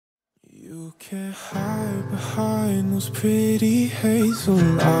You can't hide behind those pretty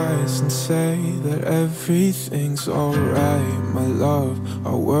hazel eyes and say that everything's alright, my love.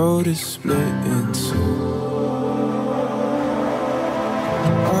 Our world is split in two.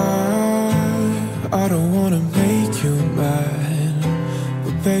 I don't wanna make you mad,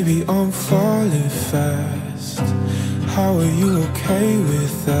 but baby, I'm falling fast. How are you okay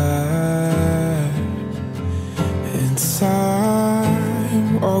with that? And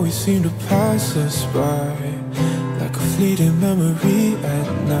time always seemed to pass us by, like a fleeting memory at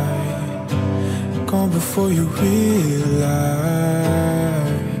night, gone before you realize.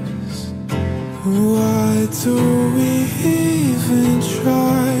 Why do we even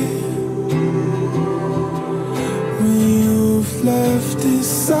try when you've left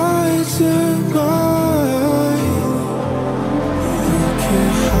inside your mind? You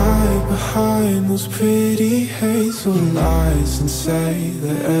can't hide behind those pretty hazel eyes and say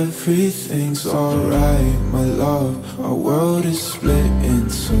that everything's alright, my love. Our world is split in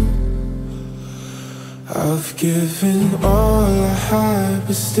two. I've given all I had,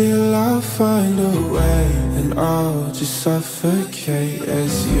 but still I'll find a way, and I'll just suffocate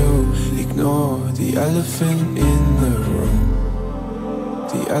as you ignore the elephant in the room.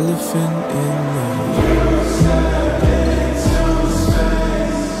 The elephant in the room.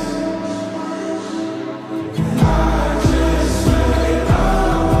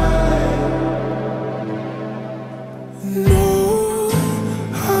 No,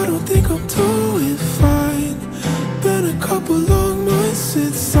 I don't think I'm doing fine. Been a couple long months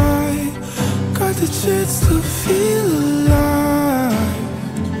since I got the chance to feel alive.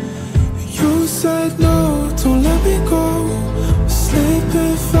 You said no, don't let me go.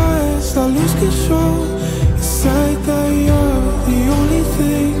 Sleeping fast, I lose control. You said that you're the only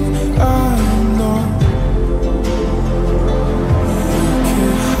thing I know. You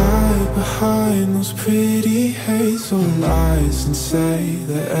can't hide behind those pretty hazel eyes and say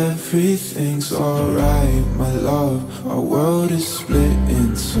that everything's alright, my love. Our world is split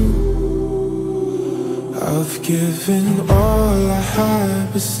in two. I've given all I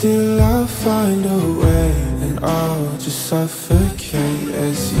had, but still I'll find a way, and I'll just suffocate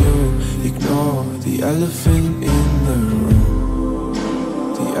as you ignore the elephant in the room.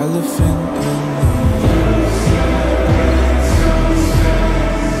 The elephant in